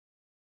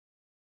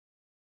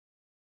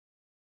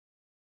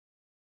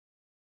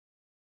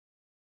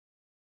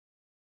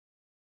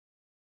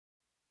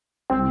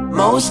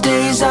Most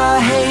days I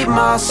hate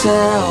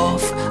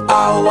myself.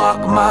 I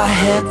walk my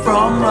head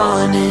from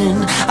running.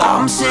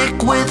 I'm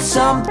sick with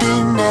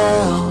something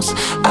else.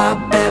 I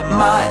bet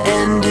my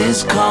end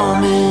is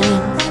coming.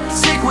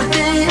 Sick with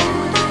it,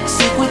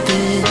 sick with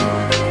it.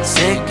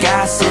 Sick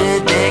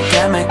acidic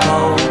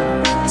chemical.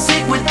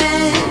 Sick with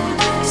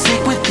it,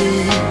 sick with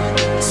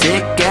it.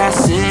 Sick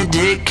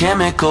acidic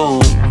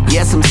chemical.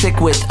 Yes, I'm sick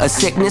with a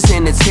sickness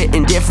and it's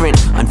hitting different.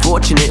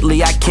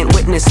 Unfortunately, I can't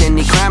witness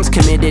any crimes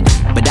committed,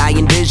 but I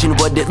envision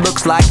what it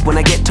looks like when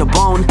I get to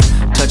bone.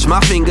 Touch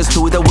my fingers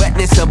to the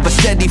wetness of a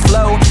steady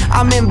flow.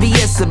 I'm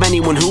envious of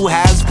anyone who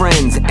has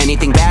friends.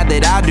 Anything bad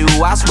that I do,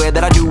 I swear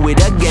that I do it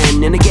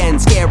again and again.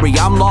 Scary,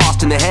 I'm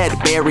lost in the head.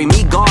 Bury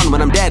me gone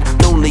when I'm dead.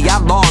 Lonely, I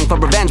long for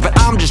revenge, but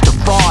I'm just a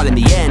fraud in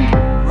the end.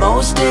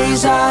 Most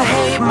days I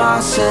hate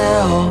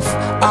myself.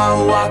 I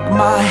walk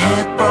my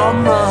head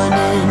from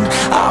running.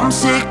 I'm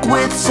sick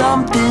with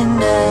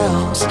something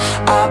else.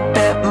 I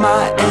bet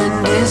my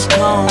end is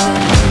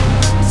coming.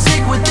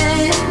 Sick with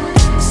it,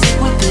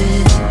 sick with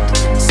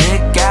it.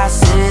 Sick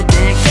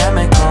acidic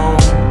chemical.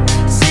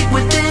 Sick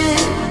with it,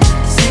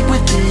 sick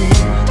with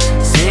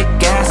it. Sick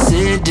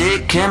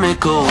acidic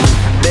chemical.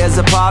 There's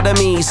a part of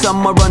me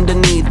somewhere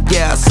underneath,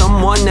 yeah,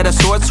 someone that of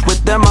sorts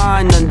with their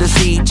mind under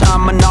siege.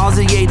 I'm a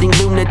nauseating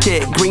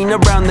lunatic, green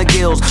around the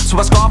gills, so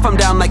I scarf them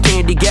down like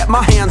candy. Get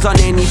my hands on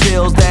any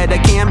pills that I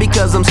can,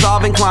 because I'm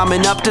starving,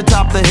 climbing up to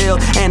top the hill,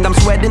 and I'm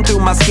sweating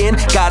through my skin.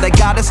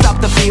 Gotta stop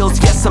the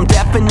feels. Yes, I'm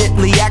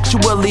definitely,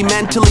 actually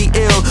mentally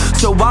ill,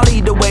 so I'll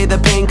eat away the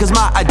pain, cause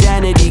my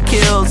identity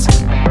kills.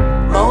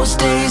 Most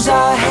days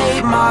I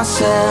hate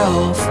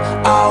myself.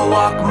 I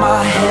walk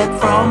my head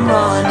from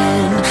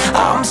running.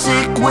 I'm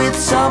sick with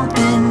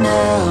something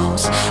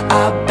else.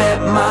 I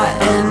bet my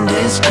end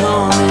is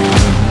coming.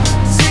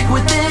 Sick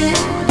with it,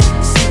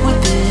 sick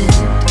with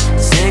it.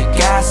 Sick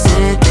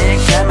acidic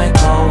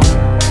chemical.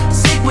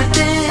 Sick with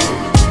it,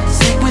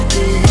 sick with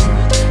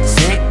it.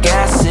 Sick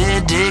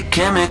acidic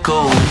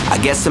chemical. I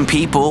guess some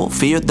people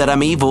fear that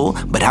I'm evil,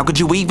 but how could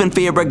you even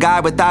fear a guy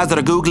with eyes that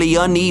are googly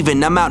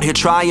uneven? I'm out here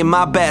trying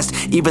my best,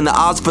 even the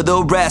odds for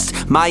the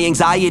rest. My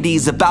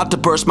anxiety's about to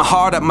burst my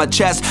heart up my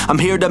chest. I'm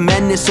here to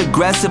menace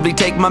aggressively,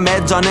 take my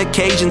meds on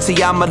occasion.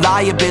 See, I'm a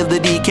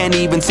liability, can't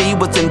even see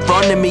what's in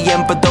front of me.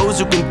 And for those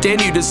who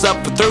continue to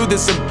suffer through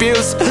this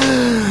abuse,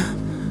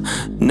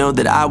 know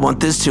that I want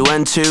this to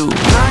end too.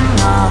 Na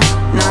na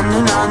na na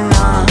na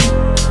na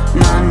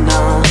na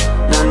na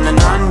na na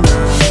na na.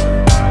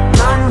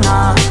 Na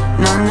na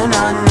na na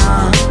na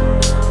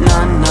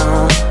na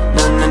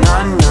na na na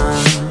na.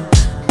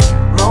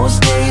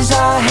 Most days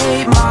I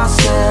hate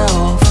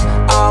myself.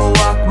 I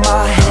walk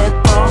my head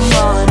from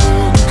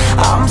running.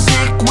 I'm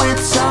sick with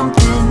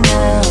something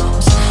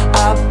else.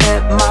 I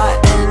bet my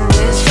end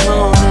is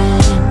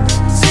coming.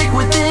 Sick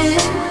with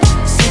it,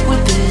 sick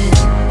with it.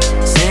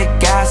 Sick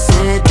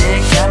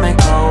acidic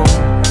chemical.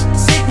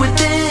 Sick with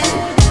it,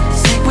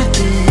 sick with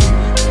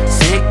it.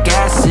 Sick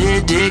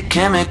acidic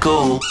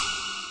chemical.